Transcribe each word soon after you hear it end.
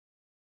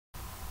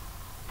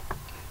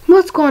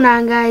What's going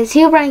on, guys?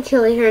 Here, Brian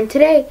Killer here, and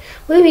today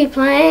we'll be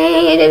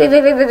playing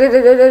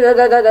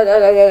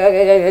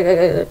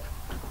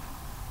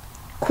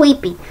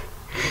Creepy.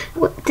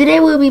 Today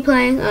we'll be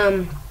playing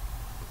I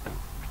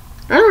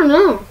don't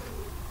know.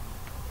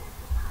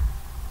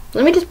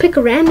 Let me just pick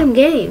a random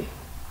game.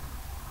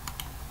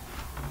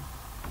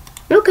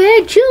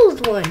 Okay,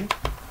 choose one.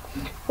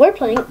 We're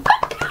playing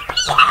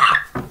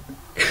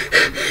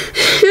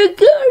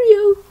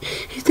Sicario.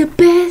 It's the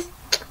best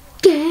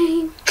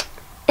game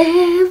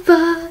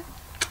ever.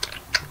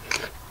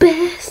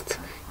 Best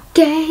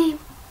game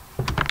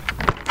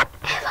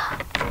ever.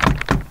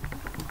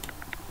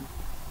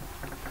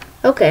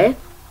 Okay.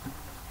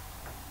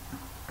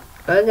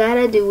 I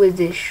gotta do with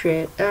this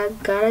Shrek. I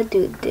gotta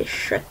do this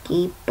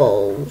Shreky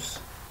Bowls.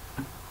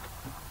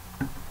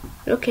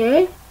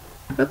 Okay.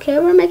 Okay,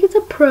 we're making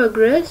some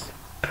progress.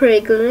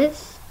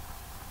 Progress.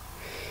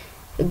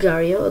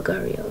 Agario.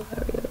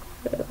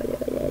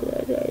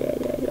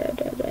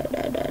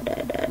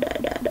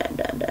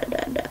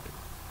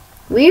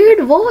 Weird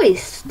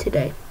voice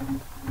today.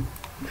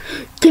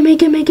 Gimme.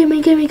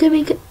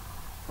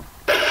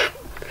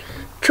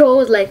 Troll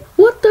was like,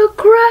 what the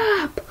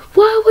crap?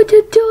 Why would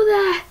you do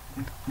that?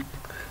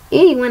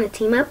 You want to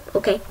team up?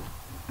 Okay.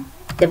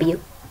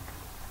 W.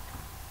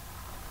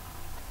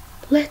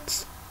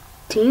 Let's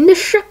team the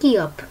Shreky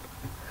up.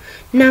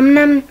 Num.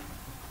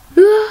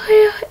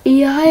 Yeah.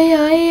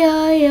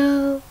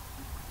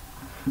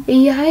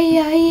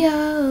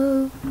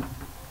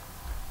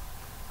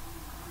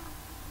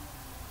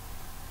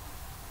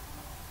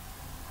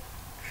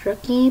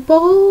 Shreky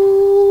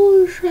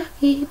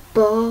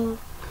Ball.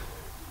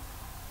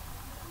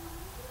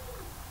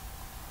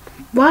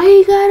 Why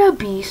you gotta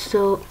be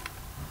so?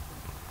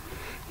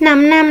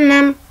 Num.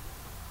 I'm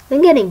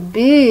getting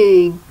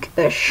big.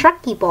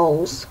 Shreky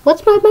Balls.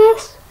 What's my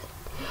best?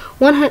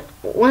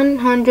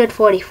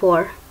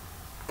 144.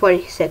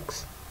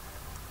 46.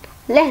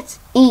 Let's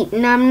eat.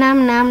 Num.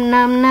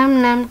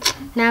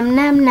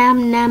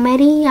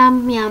 Nummity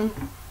yum.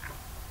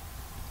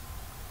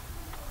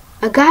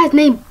 A guy's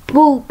named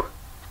Poop.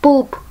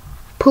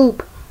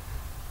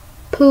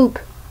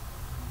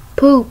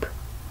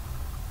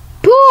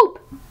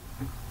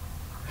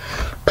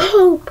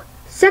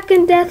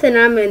 Second death, and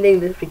I'm ending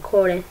this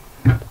recording.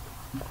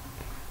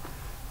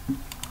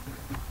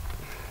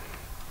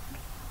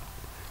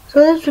 So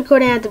this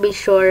recording had to be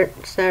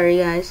short. Sorry,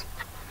 guys.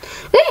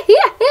 I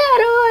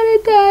don't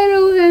want to die. I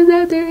don't want to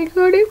stop the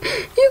recording.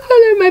 You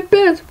guys are my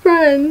best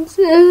friends.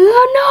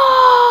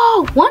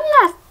 Oh no!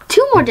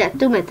 Two more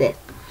deaths.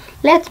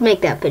 Let's make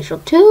that official.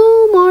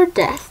 2 more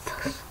deaths.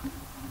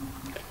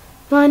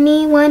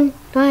 21.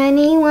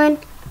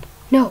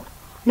 No,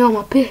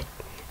 my pit.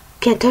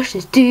 Can't touch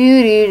this.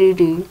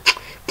 Do.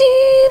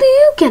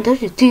 Can't touch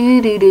this.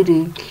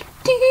 Do.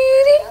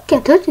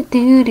 Can't touch it.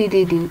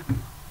 Do.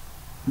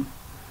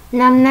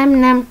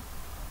 Num.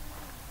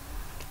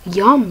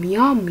 Yum.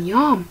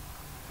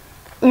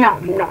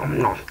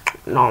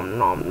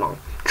 Nom.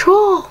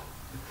 Troll.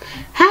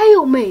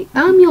 Hail me.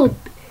 I'm your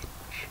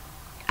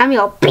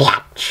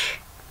bitch.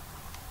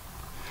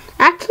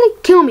 Actually,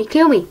 kill me.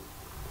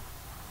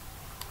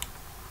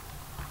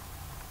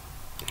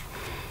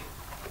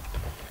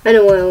 I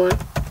know what I want.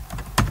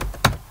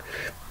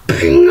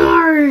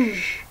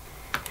 Pingers.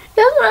 That's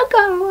what I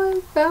got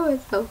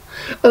myself.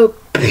 A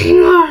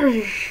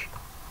pingers.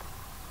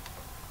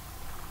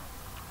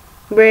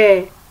 Bruh.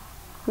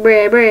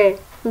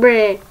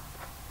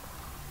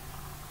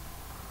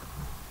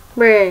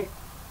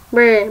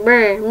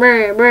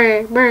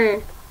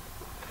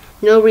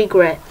 No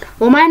regret.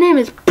 Well, my name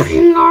is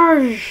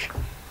Pingers.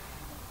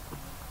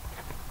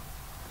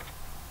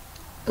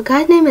 The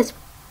guy's name is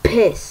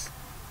Piss.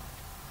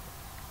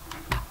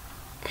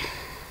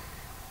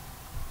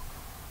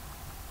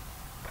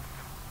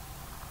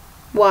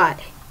 Why?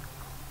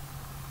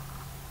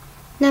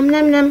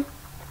 Num.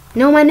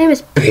 No, my name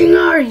is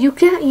Pinger. You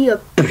can't eat a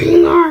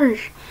Pinger.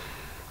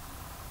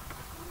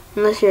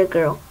 Unless you're a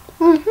girl.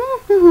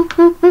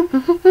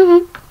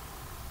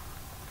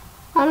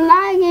 I'm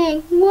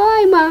lagging.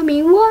 Why,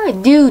 mommy? Why?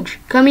 Dude,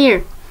 come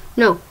here.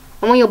 No,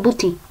 I want your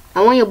booty.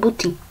 I want your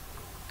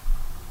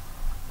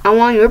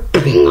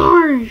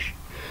Pingers.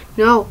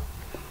 No.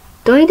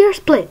 Don't you dare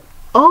split.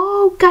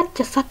 Oh,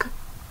 gotcha, sucker.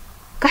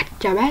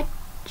 Gotcha, bitch.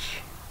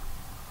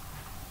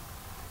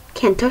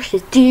 Can't touch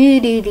this.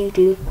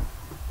 Do.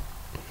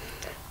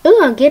 Ooh,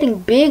 I'm getting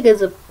big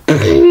as a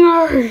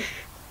Pinger.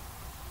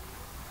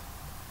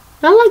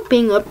 I like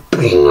being a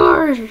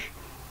Pinger.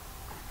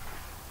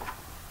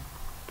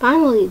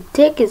 Finally,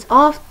 Dick is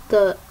off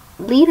the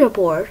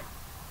leaderboard.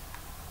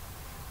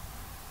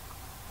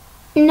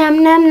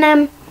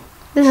 Num.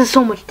 This is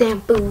so much damn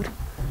food.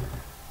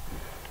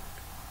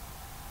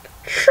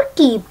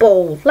 Shreky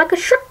Bowls, like a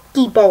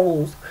Shreky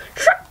Bowls.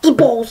 Shreky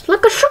Bowls,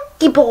 like a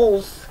Shreky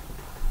Bowls.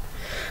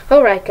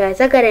 Alright, guys,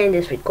 I gotta end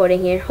this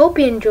recording here. Hope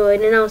you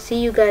enjoyed, and I'll see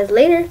you guys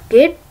later.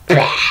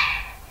 Goodbye.